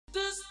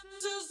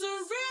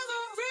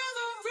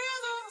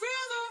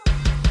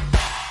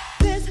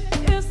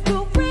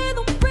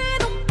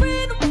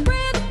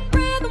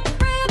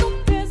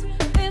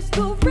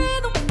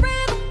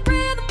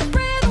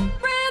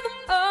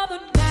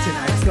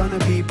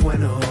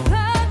bueno.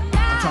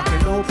 I'm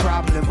talking no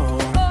problemo.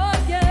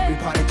 We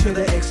party to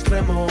the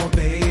extremo,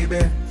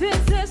 baby. This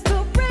is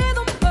the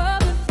rhythm of the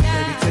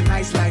night. Baby,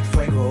 tonight's like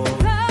fuego. We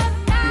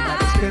about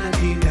to spend a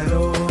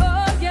dinero.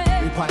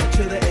 We party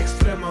to the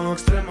extremo,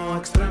 extremo,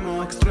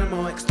 extremo,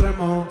 extremo,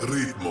 extremo.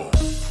 Ritmo.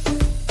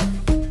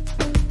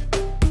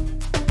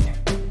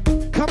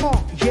 Come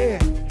on, yeah.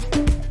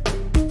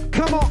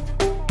 Come on.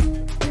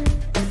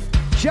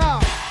 Yeah.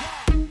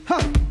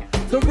 Huh.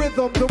 The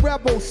rhythm, the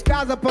rebel,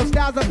 styles upon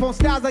styles upon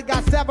styles, I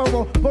got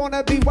several.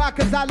 Wanna be wild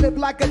cause I live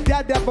like a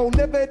dead devil.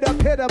 Live it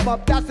up, hit 'em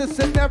up, that's the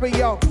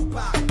scenario.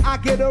 I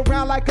get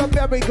around like a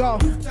merry-go.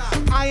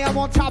 I am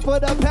on top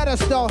of the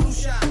pedestal.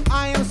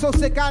 I am so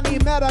sick I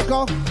need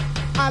medical.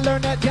 I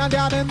learned that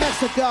down in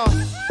Mexico.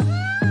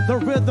 The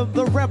rhythm,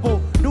 the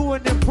rebel, new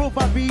and improve,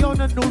 I be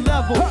on a new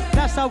level.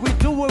 That's how we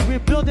do it, we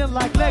building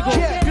like Lego.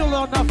 Fuel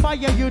on a fire,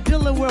 you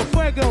dealing with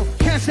fuego.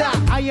 Can't stop,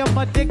 I am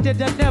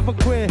addicted and never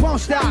quit.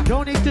 won't stop,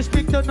 Don't need to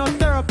speak to no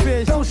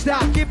therapist. don't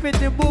stop, Keep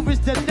it in movies,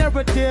 the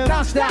narrative.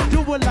 don't stop. Do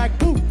it like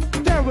boom,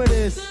 there it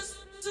is.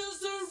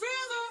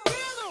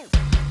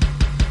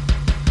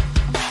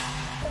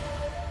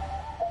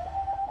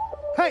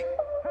 Hey,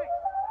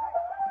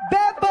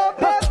 Bebot,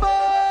 Bebot,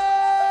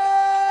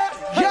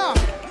 yeah.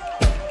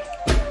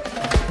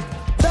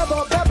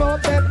 Bebot, Bebot,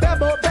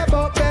 Bebot,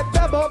 Bebot, Bebot,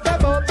 Bebot,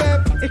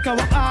 Bebot. Ikaw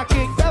ang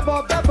aking,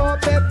 Bebot, Bebot,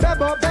 Bebot,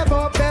 Bebot,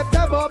 Bebot,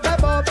 Bebot,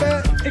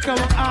 Bebot. ikaw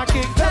ang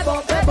aking,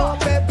 Bebot, Bebot,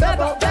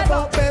 Bebot,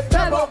 Bebot,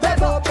 Bebot, Bebot,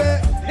 Bebot.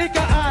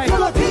 ika ay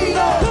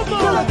Filipino,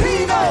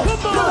 Filipino,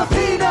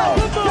 Filipino,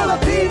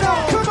 Filipino.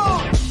 Come on.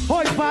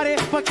 Hoy pare,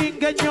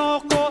 pakinggan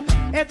nyo ko.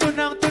 Ito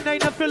nang tunay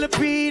na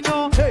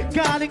Filipino.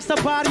 Galing sa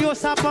baryo,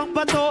 sa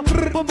Pangbato.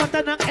 Pumunta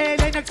ng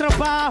LA,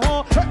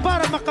 nagtrabaho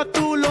para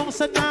makatulong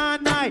sa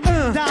nanay.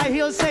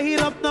 Dahil sa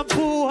hirap ng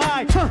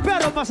buhay,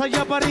 pero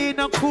masaya pa rin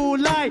ang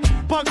kulay.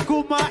 Pag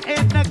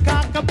kumain,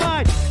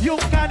 nagkakamay. Yung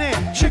kane,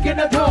 chicken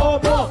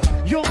adobo.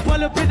 Yung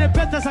palo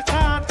binibenta sa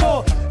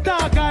kanto.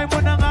 Tagay mo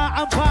na nga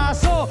ang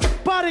baso.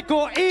 Pare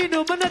ko,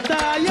 inuman na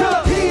tayo.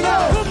 Filipino,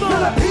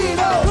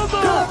 Filipino,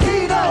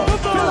 Filipino,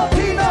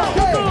 Filipino.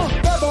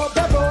 Bebot,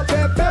 Bebot,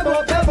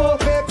 Bebot, Bebot,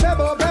 Bebot,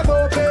 Bebot,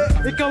 Bebot.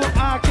 Ikaw ang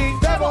aking,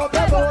 Bebot,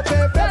 Bebot,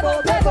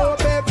 Bebot,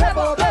 Bebot,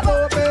 Bebot,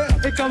 Bebot,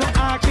 Bebot. ikaw ang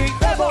aking,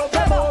 Bebot,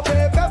 Bebot,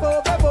 Bebot,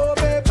 Bebot,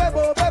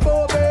 Bebot,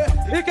 Bebot,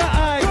 Bebot. ika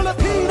ay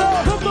Filipino,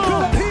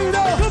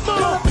 Filipino,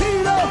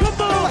 Filipino.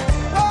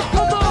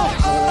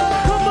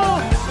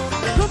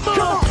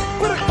 Come on,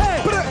 Put it,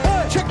 put it,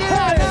 check it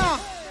out now.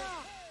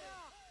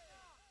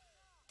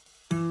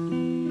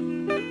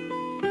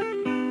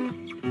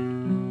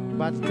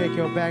 About to take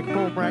your back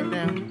home right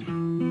now.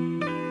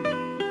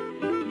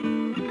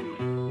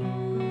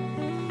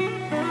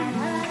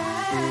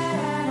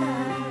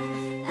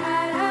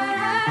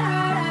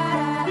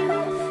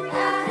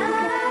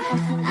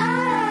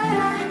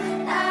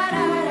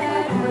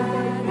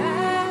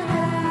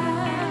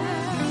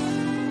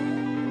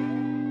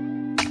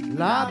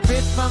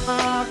 Lapit mga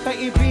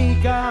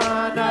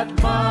kaibigan at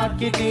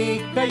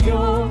makinig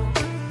kayo.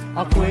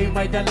 Ako'y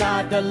may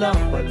dala-dalang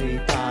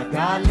balita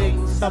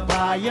galing sa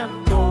bayan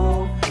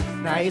ko.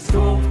 Nais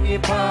kong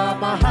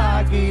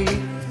ipamahagi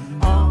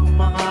ang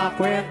mga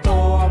kwento,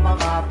 ang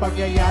mga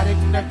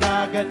pangyayaring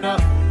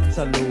nagaganap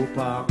sa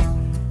lupang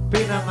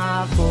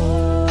pinangako.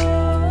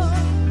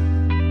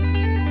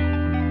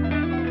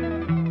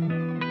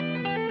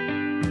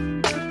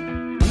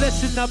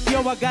 Listen up,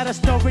 yo, I got a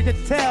story to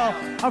tell.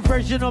 A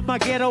version of my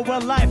ghetto where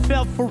life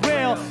felt for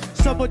real.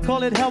 Some would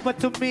call it hell, but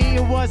to me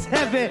it was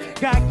heaven.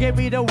 God gave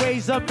me the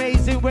ways,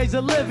 amazing ways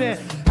of living.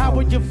 How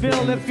would you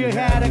feel if you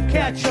had to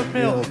catch a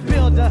meal?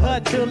 Build a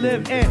hut to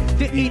live in,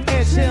 to eat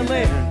and chill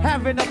in.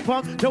 Having to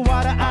pump the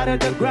water out of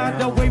the ground.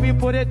 The way we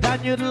put it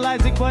down,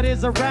 utilizing what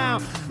is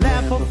around.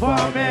 Land for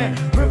farming,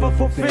 river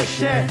for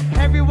fishing.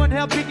 Everyone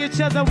helping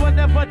each other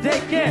whenever they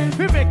can.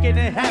 We're making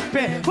it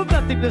happen, from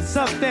nothing to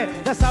something.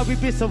 That's how we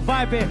be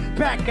surviving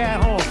back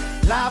at home.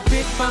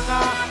 Lapit mga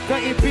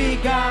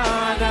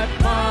kaibigan at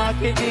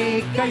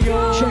makinig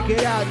kayo. Check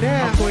it out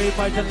now. Ako'y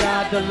may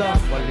dala-dalang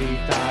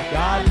balita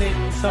galing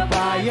sa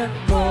bayan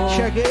ko.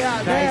 Check it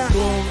out Nais now.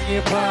 kong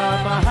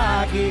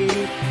ipamahagi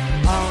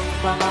ang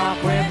mga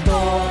kwento,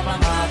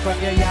 mga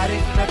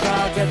pangyayaring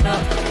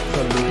nagaganap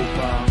sa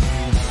lupang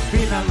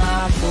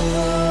pinangako.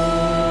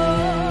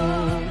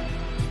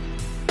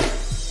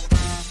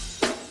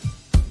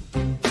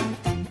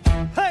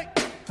 Hey!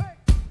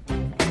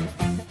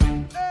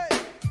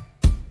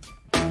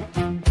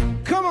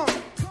 Come on!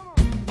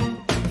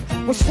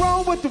 What's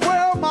wrong with the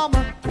world,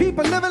 mama?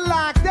 People living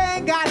like they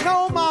ain't got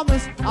no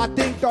mamas. I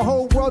think the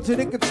whole world's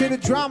addicted to the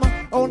drama.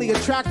 Only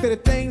attracted to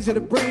things that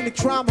bring the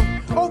trauma.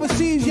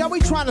 Overseas, yeah, we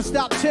trying to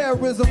stop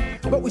terrorism,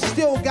 but we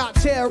still got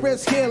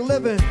terrorists here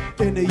living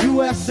in the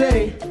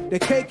USA. The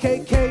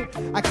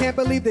KKK, I can't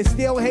believe they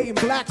still hating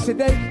blacks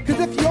today. Cause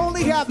if you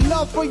only have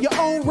love for your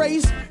own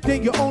race,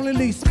 then you only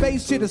leave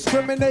space to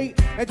discriminate.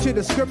 And to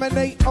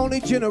discriminate only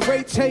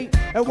generates hate.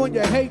 And when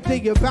you hate,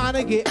 then you're bound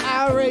to get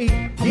irate.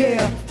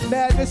 Yeah,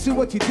 madness is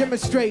what you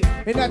demonstrate.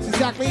 And that's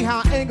exactly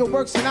how anger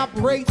works and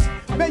operates.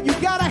 Man, you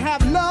got gotta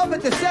have love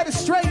and to set it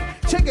straight.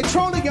 Take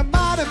control of your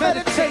mind and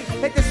meditate.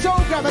 Make the soul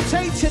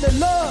gravitate to the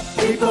love.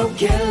 People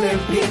killing,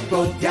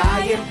 people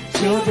dying,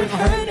 children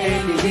hurt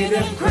and you hear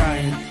them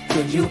crying.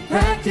 Could you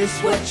practice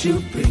what you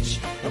preach,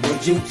 or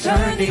would you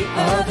turn the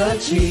other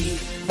cheek?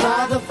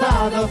 Father,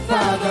 Father,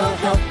 Father,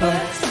 help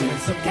us. Send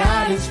some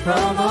guidance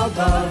from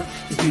above.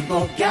 These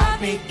people got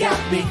me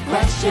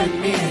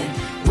questioning.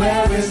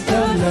 Where is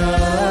the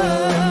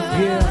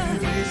love? Yeah,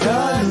 The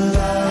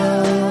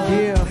love.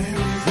 yeah,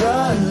 The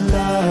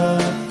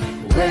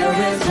love. Where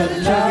is the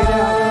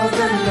love?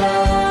 The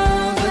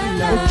love. The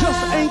love. it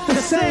just ain't the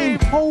same.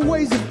 Old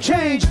ways have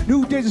changed.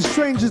 New days are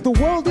strange. Is the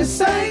world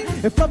insane?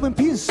 If love and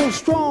peace is so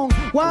strong,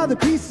 why are the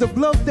pieces of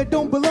love that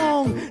don't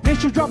belong?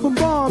 Nature dropping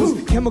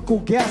bombs, chemical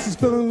gases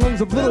filling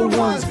lungs of little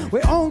ones.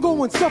 We're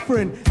ongoing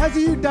suffering as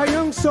you die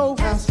young. So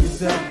Ask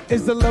yourself,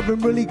 is the loving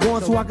really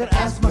gone? So I could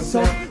ask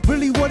myself,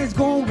 really what is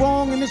going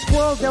wrong in this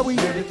world that we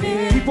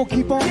people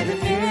keep on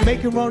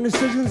making wrong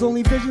decisions,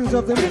 only visions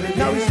of them.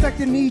 Not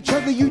respecting each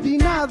other, you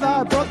deny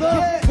thy brother.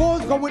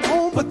 Wars going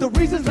on, but the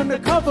reason's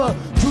undercover.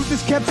 Truth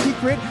is kept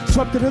secret,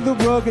 swept under the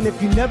rug. And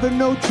if you never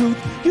know truth,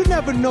 you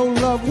never know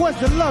love. What's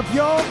the love,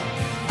 y'all?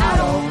 I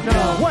don't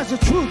know. What's the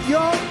truth,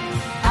 y'all?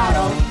 I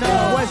don't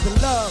know. Where's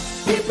the love?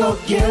 People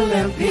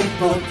killing,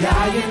 people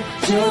dying,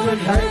 children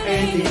hurt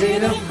and you hear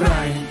them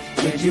crying.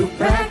 Did you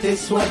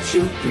practice what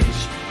you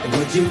preach, or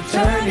would you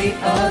turn the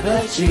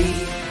other cheek?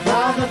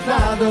 Father,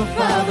 Father,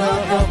 Father,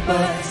 help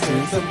us.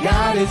 Send some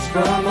guidance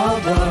from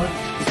above.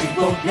 These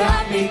people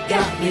got me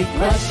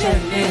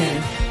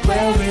questioning.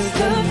 Where is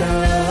the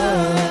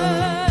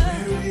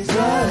love? Where is the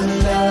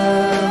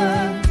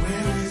love?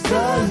 Where is the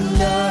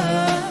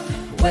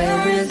love?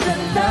 Where is the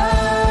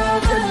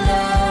love? The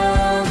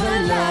love,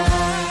 the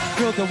love.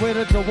 Feel the weight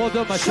of the world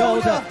on my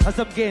shoulder. As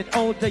I'm getting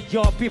older,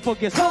 y'all people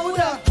get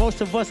Colder.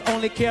 Most of us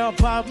only care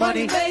about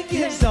money.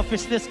 making.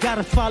 Selfishness got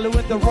us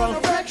following the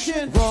wrong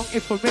direction. Wrong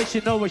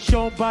information always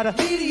shown by the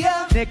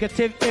Media.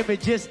 negative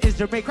images is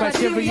the main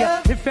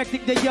criteria.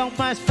 Infecting the young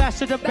minds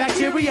faster than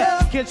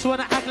bacteria. Kids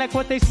wanna act like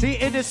what they see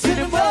in the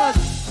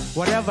cinemas.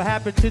 Whatever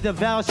happened to the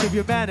vows of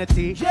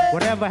humanity?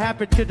 Whatever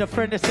happened to the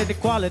fairness and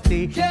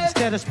equality?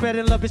 Instead of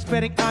spreading love, it's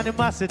spreading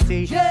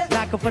animosity.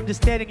 Lack of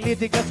understanding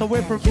leading us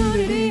away from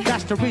unity.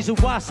 That's the reason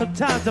why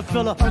sometimes I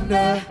feel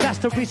under. That's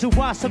the reason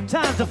why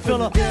sometimes I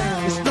feel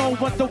It's no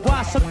wonder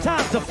why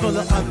sometimes I feel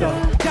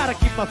under. Gotta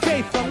keep my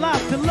faith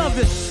alive to love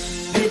it.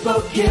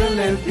 People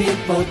killing,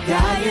 people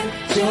dying,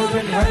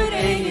 children hurt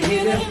and you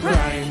hear them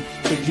crying.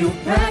 Did you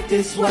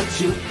practice what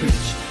you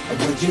preach, or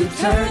would you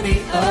turn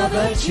the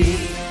other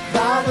cheek?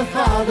 Father,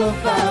 Father,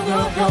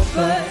 Father, help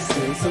us.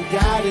 Send some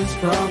guidance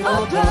from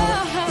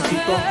above. These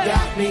people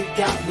got me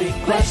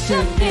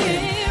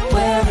questioning.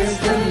 Where is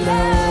the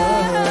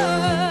love?